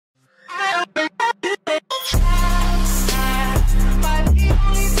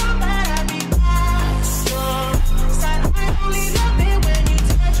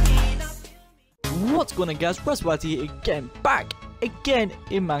going on, guys? Raswati here, again, back again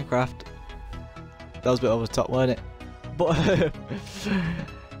in Minecraft. That was a bit over the top, wasn't it? But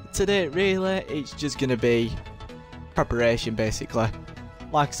today, really, it's just gonna be preparation, basically.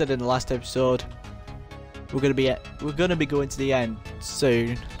 Like I said in the last episode, we're gonna be going to the end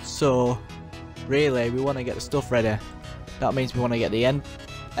soon. So, really, we want to get the stuff ready. That means we want to get the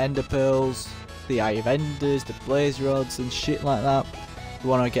ender pearls, the eye of enders, the blaze rods, and shit like that. We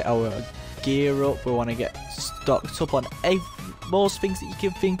want to get our gear up. We want to get stocked up on most things that you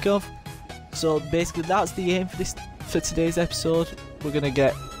can think of. So basically, that's the aim for today's episode. We're gonna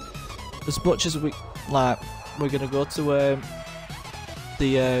get as much as we like. We're gonna go to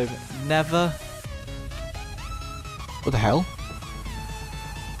the Nether. What the hell?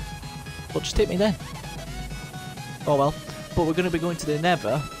 What just hit me then? Oh well. But we're gonna be going to the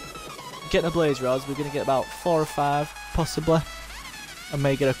Nether, getting the blaze rods. We're gonna get about 4 or 5 possibly. I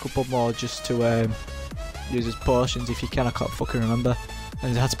may get a couple more just to use as potions if you can. I can't fucking remember.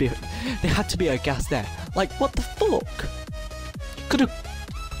 And there had to be a gas there. Like, what the fuck? You could have.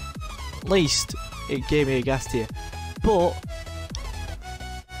 At least it gave me a gas tier, but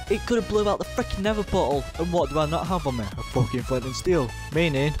it could have blew out the freaking Nether portal. And what do I not have on me? A fucking flint and steel.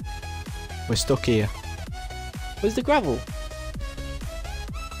 Meaning we're stuck here. Where's the gravel?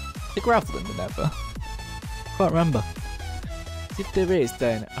 The gravel in the Nether? Can't remember. If there is,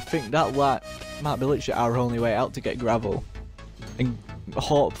 then I think that might be literally our only way out to get gravel, and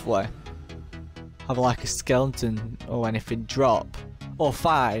hopefully have like a skeleton or anything drop, or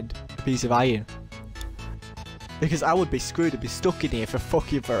find a piece of iron. Because I would be screwed. I'd be stuck in here for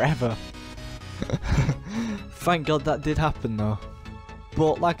fucking forever. Thank God that did happen though.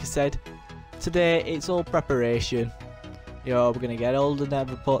 But like I said, today it's all preparation. You know, we're gonna get all the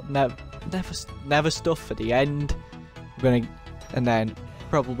Nether stuff for the end. And then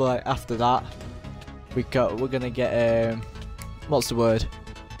probably after that, we're gonna get what's the word?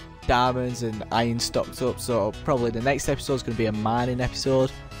 Diamonds and iron stocked up. So probably the next episode is gonna be a mining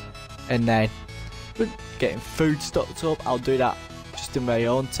episode, and then we're getting food stocked up. I'll do that just in my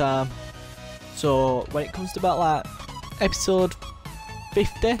own time. So when it comes to about like episode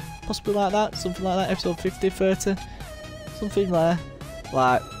 50, possibly like that, something like that, episode 50, 30, something like that.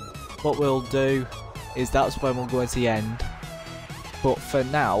 Like, what we'll do is that's when we'll go to the end. But for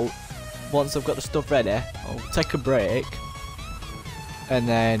now, once I've got the stuff ready, I'll take a break, and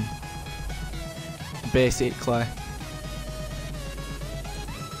then basically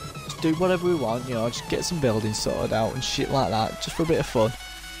just do whatever we want, you know, just get some buildings sorted out and shit like that, just for a bit of fun,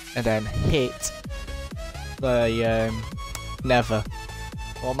 and then hit the Nether.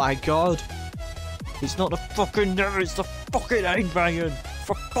 Oh my god, it's not the fucking Nether, it's the fucking end, man,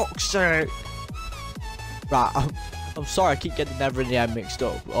 for fuck's sake. Right, I'm sorry I keep getting the Nether and the end mixed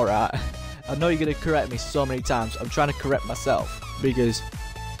up, alright? I know you're going to correct me so many times. I'm trying to correct myself, because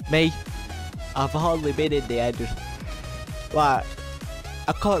me, I've hardly been in the end. Like,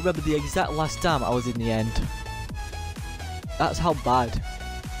 I can't remember the exact last time I was in the end. That's how bad.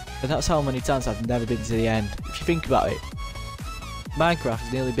 And that's how many times I've never been to the end. If you think about it, Minecraft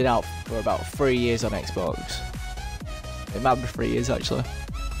has nearly been out for about 3 years on Xbox. It might be 3 years actually.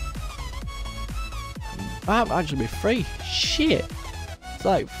 Might actually be 3. Shit. It's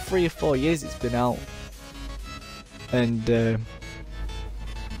like 3 or 4 years it's been out. And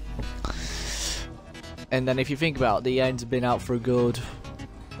then if you think about it, the end's been out for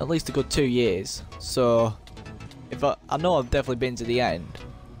at least a good 2 years. So if I know I've definitely been to the end,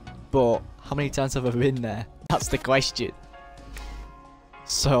 but how many times have I been there? That's the question.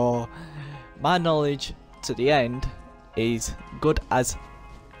 So my knowledge to the end is good as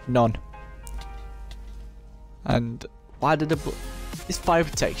none. And why did this fire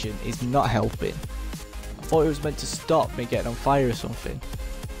protection is not helping? I thought it was meant to stop me getting on fire or something.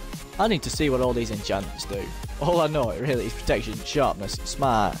 I need to see what all these enchantments do. All I know really is protection, sharpness,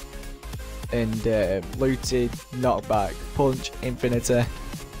 smart, and looted, knockback, punch, infinity,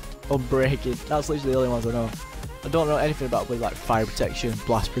 unbreaking. That's literally the only ones I know. I don't know anything about like fire protection,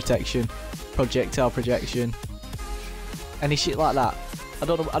 blast protection, projectile protection, any shit like that. I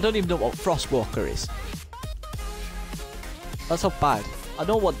don't even know what Frostwalker is. That's how bad. I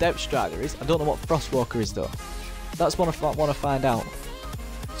know what Depth Strider is. I don't know what Frostwalker is though. That's what I want to find out.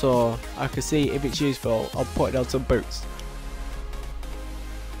 So I can see if it's useful. I'll put it on some boots.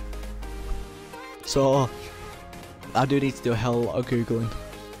 So I do need to do a hell lot of googling.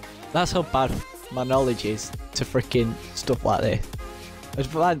 That's how bad my knowledge is to freaking stuff like this.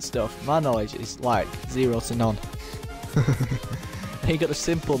 Advanced stuff, my knowledge is like 0 to none. You got the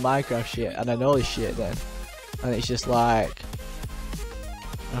simple Minecraft shit, and I know this shit then, and it's just like,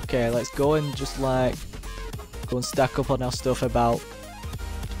 okay, let's go and just like go and stack up on our stuff about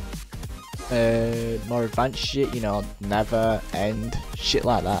more advanced shit, you know, never end, shit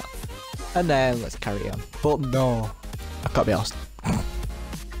like that. And then let's carry on. But no, I can't be arsed.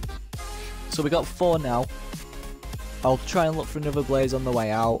 So we got 4 now. I'll try and look for another blaze on the way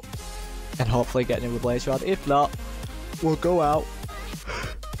out, and hopefully get another blaze rod. If not, we'll go out.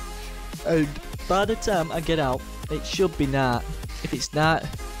 And by the time I get out, it should be night. If it's night,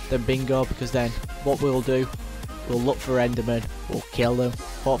 then bingo, because then what we'll do, we'll look for Endermen, we'll kill them,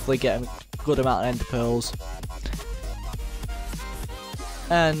 hopefully get a good amount of Ender Pearls,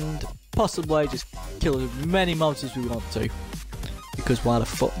 and possibly just kill as many mobs as we want to, because why the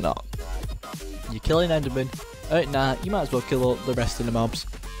fuck not? You're killing Endermen at night, you might as well kill all the rest of the mobs.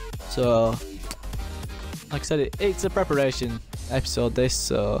 So, like I said, it's a preparation episode this,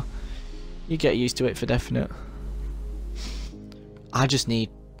 so you get used to it for definite. I just need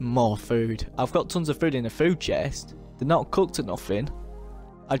more food. I've got tons of food in the food chest. They're not cooked or nothing.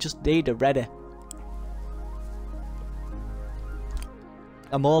 I just need it ready.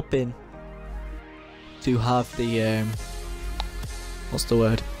 I'm hoping to have the what's the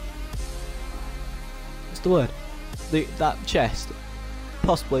word? What's the word? That chest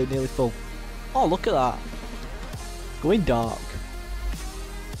possibly nearly full. Oh, look at that. Going dark.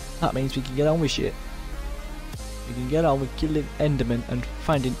 That means we can get on with shit. We can get on with killing Endermen and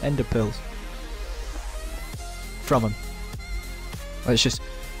finding Ender Pearls from them. Let's just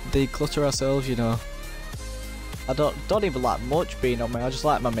declutter ourselves, you know. I don't even like much being on me. I just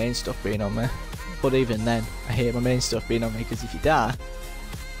like my main stuff being on me. But even then, I hate my main stuff being on me, because if you die,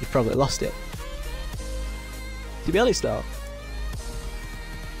 you've probably lost it. To be honest though,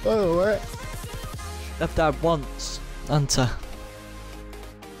 oh wait, I've died once, haven't I?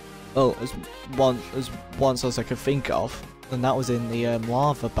 Oh, as once as I can think of, and that was in the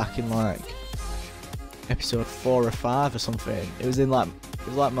lava back in like episode 4 or 5 or something. It was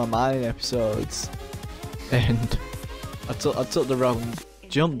like my mining episodes, and I took the wrong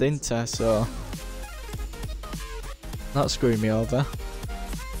jump, didn't I? So that screwed me over.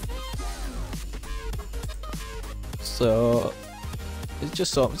 So it's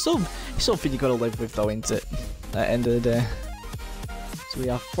just something you gotta live with though, isn't it? At the end of the day. So we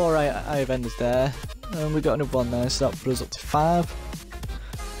have 4 eye vendors there, and we got another one there, so that puts us up to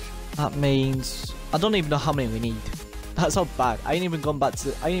 5. That means I don't even know how many we need. That's how bad. I ain't even gone back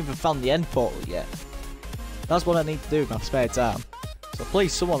to. I ain't even found the end portal yet. That's what I need to do in my spare time. So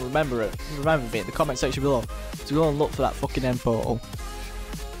please, someone remember me in the comment section below to go and look for that fucking end portal.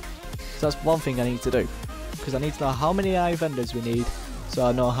 So that's one thing I need to do, because I need to know how many eye vendors we need, so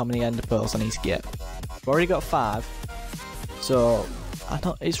I know how many Ender Pearls I need to get. I've already got 5, so I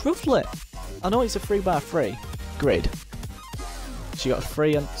know it's roughly. I know it's a 3x3 grid. So you got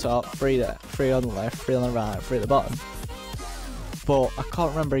 3 on top, 3 there, 3 on the left, 3 on the right, 3 at the bottom. But I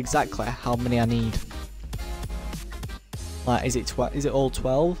can't remember exactly how many I need. Like, is it all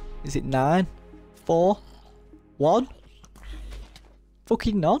 12? Is it 9? 4? 1?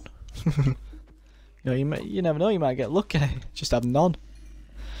 Fucking none. You know, you never know, you might get lucky. Just have none.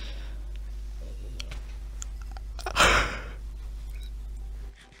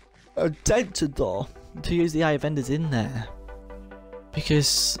 I'm tempted though to use the eye vendors in there,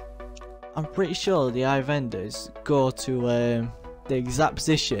 because I'm pretty sure the eye vendors go to the exact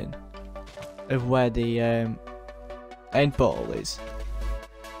position of where the end portal is.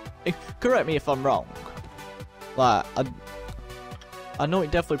 Correct me if I'm wrong. Like, I know it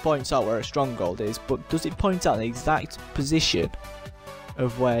definitely points out where a stronghold is, but does it point out the exact position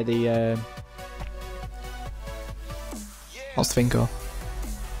of where the what's the thing called?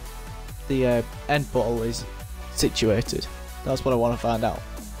 The end portal is situated? That's what I want to find out.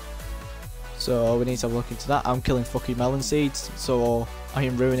 So we need to have a look into that. I'm killing fucking melon seeds, so I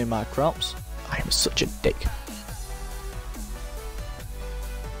am ruining my crops. I am such a dick.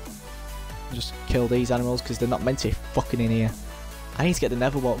 Just kill these animals because they're not meant to be fucking in here. I need to get the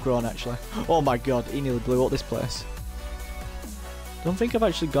netherwort grown actually. Oh my god, he nearly blew up this place. Don't think I've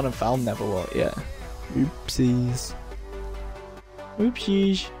actually gone and found netherwort yet. Oopsies.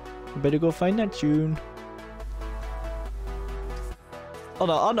 Oopsies. I better go find that tune. Oh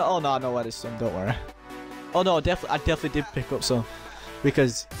no, I know where there's some, don't worry. Oh no, I definitely did pick up some.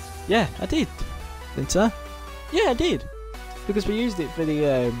 Because, yeah, I did. Didn't I? Yeah, I did. Because we used it for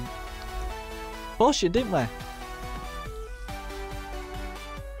the potion, didn't we?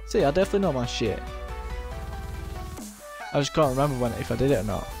 See, I definitely know my shit. I just can't remember if I did it or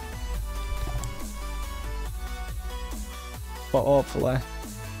not. But hopefully,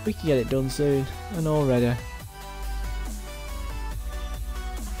 we can get it done soon and all ready.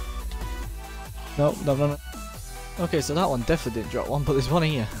 Nope, no. Okay, so that one definitely didn't drop one, but there's one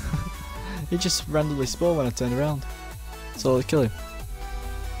here. He just randomly spawned when I turned around. So let's kill him.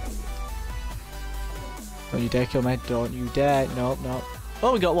 Don't you dare kill me, don't you dare. Nope, nope.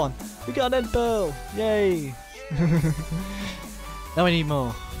 Oh, we got one. We got an end pearl. Yay. Now we need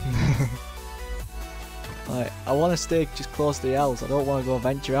more. Like, I want to stay just close to the owls. I don't want to go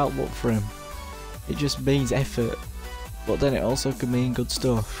venture out look for him. It just means effort. But then it also could mean good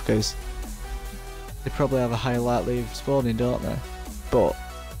stuff, because they probably have a higher likelihood of spawning, don't they? But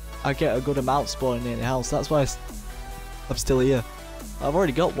I get a good amount spawning in the house. That's why I'm still here. I've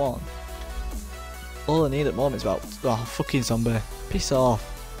already got one. All I need at the moment is about... Oh, fucking zombie. Piss off.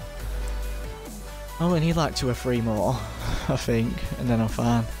 I only need like 2 or 3 more, I think, and then I'm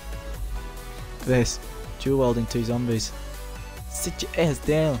fine. Look at this. Dual welding 2 zombies. Sit your ass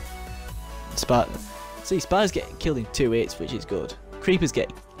down. See, spiders get killed in 2 hits, which is good. Creepers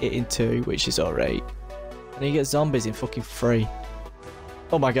get hit in 2, which is alright. And then you get zombies in fucking 3.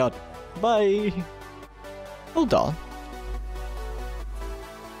 Oh my god. Bye. Hold on.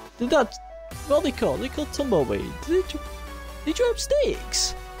 Did that... What are they called? They're called tumbleweed. Did you drop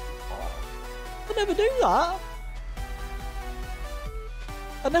sticks? I never knew that.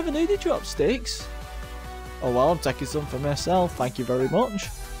 I never knew they dropped sticks. Oh well, I'm taking some for myself. Thank you very much.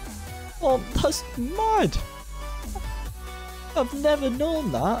 Oh, that's mad. I've never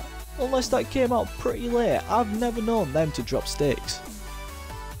known that. Unless that came out pretty late. I've never known them to drop sticks.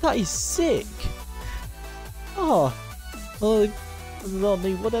 That is sick. Oh. Well, I don't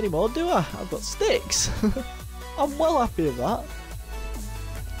need wood anymore, do I? I've got sticks. I'm well happy with that.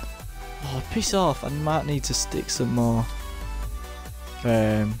 Oh, piss off. I might need to stick some more.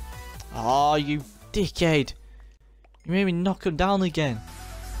 Oh, you dickhead. You made me knock them down again.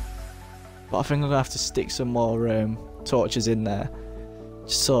 But I think I'm going to have to stick some more torches in there.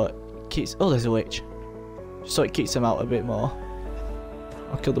 Just so it keeps... Oh, there's a witch. Just so it keeps them out a bit more.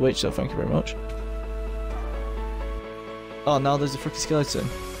 I'll kill the witch though, thank you very much. Oh, now there's a freaking skeleton.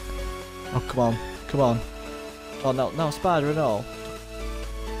 Oh, come on. Come on. Oh, no, no spider and all.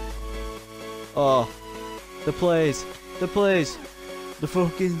 Oh. The plays. The plays. The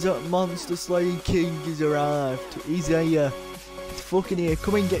fucking monster slaying king has arrived. He's here. He's fucking here.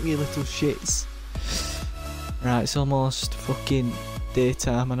 Come and get me, little shits. Right, it's almost fucking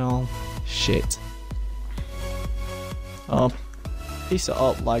daytime and all. Shit. Oh. Piece it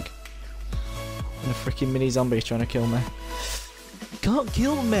up, like. And a freaking mini zombie trying to kill me. You can't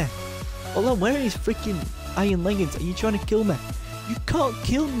kill me! Well, I'm wearing these freaking iron leggings. Are you trying to kill me? You can't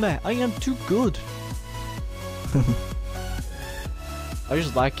kill me! I am too good! I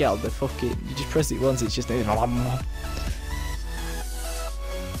just like it out the fucking... You just press it once, it's just... See,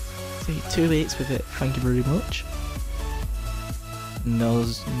 2 hits with it. Thank you very much.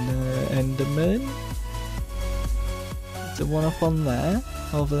 Nos Enderman. There's one up on there.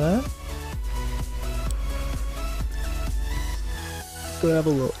 Over there. Go have a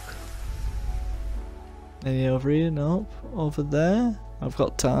look. Any over here? Nope. Over there. I've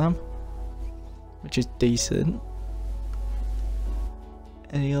got time. Which is decent.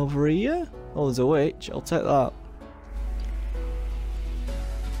 Any over here? Oh, there's a witch. I'll take that.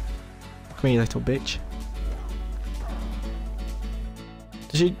 Come here, little bitch.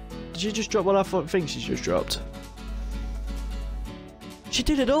 Did she just drop what I think she just dropped? She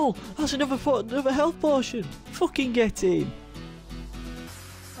did it all! That's another health potion! Fucking get in!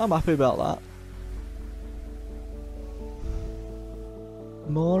 I'm happy about that.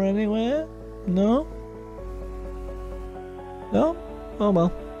 More anywhere? No? No? Oh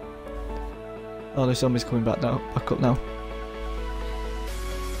well. Oh, the zombie's coming back now. Back up now.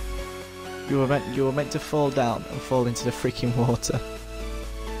 You were meant to fall down and fall into the freaking water.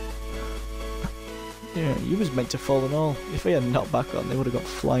 Yeah, you was meant to fall and all. If we had knocked back on, they would have got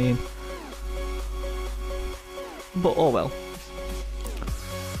flying. But oh well.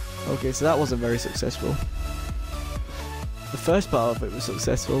 Okay, so that wasn't very successful. The first part of it was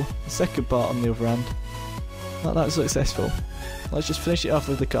successful. The second part, on the other hand, not that successful. Let's just finish it off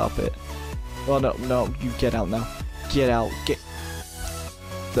with the carpet. Oh no, no, you get out now. Get out, get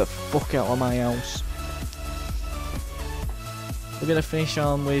the fuck out of my house. We're gonna finish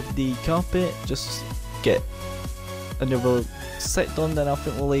on with the carpet, just get another set done, then I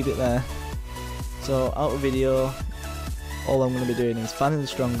think we'll leave it there. So, out of video, all I'm gonna be doing is finding the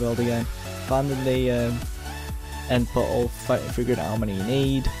stronghold again, finding the end portal, figuring out how many you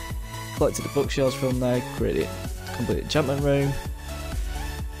need, collecting the bookshelves from there, create a complete enchantment room.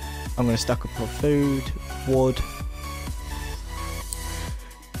 I'm going to stack up our food, wood.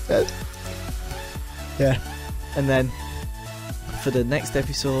 Yeah. And then for the next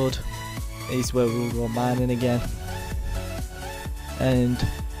episode is where we'll go mining again. and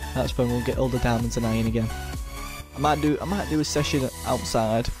that's when we'll get all the diamonds and iron again. I might do a session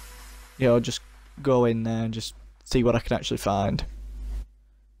outside, you know, just go in there and just see what I can actually find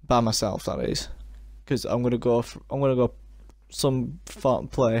by myself, that is, because I'm gonna go some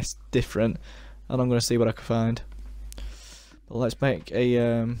place different, and I'm gonna see what I can find. But let's make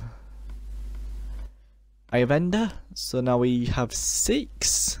a vendor. So now we have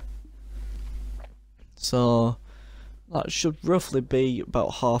 6. So that should roughly be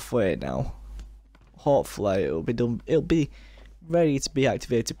about halfway now. Hopefully it'll be done. It'll be ready to be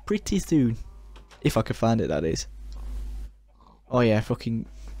activated pretty soon, if I can find it, that is. Oh yeah, fucking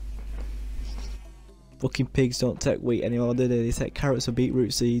pigs don't take wheat anymore, do they? They take carrots or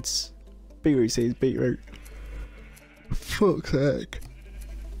beetroot seeds. Beetroot. Fuck's sake.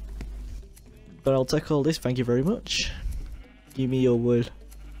 But I'll take all this, thank you very much. Give me your word.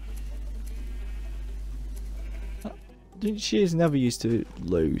 She is never used to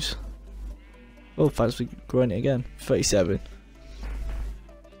lose. Oh, thanks for growing it again. 37.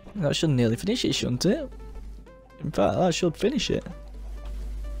 That should nearly finish it, shouldn't it? In fact, that should finish it.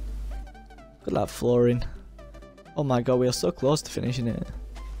 Look at that flooring. Oh my god, we are so close to finishing it.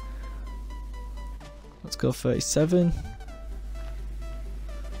 Let's go 37.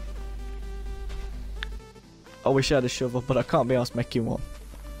 I wish I had a shovel, but I can't be arsed making one.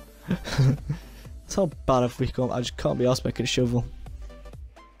 That's how bad I've become. I just can't be arsed making a shovel.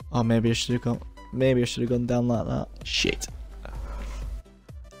 Oh, maybe I should have gone down like that. Shit.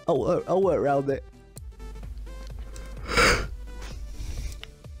 I'll work around it.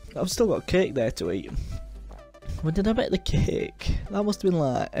 I've still got cake there to eat. When did I make the cake? That must have been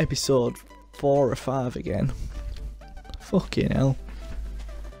like episode 4 or 5 again. Fucking hell.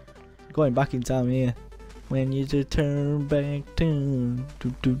 Going back in time here. When you do turn back to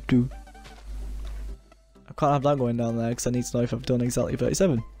do. I can't have that going down there because I need to know if I've done exactly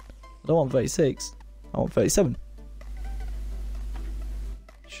 37. I don't want 36. I want 37.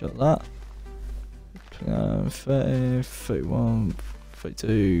 Shut that. 30, 31,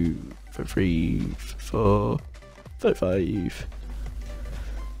 32, 33, 34, 35,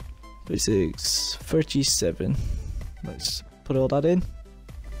 36, 37. Let's put all that in.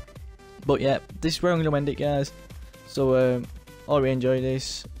 But yeah, this is where I'm going to end it, guys. So, I hope you enjoyed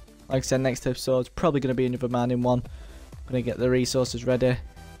this. Like I said, next episode's probably going to be another mining one. I'm going to get the resources ready.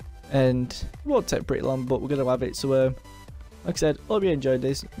 And it won't take pretty long, but we're going to have it. So, like I said, hope you enjoyed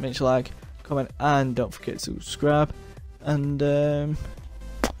this. Make sure to like, comment, and don't forget to subscribe. And, yeah,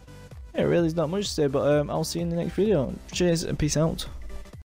 really, there's not much to say, but I'll see you in the next video. Cheers and peace out.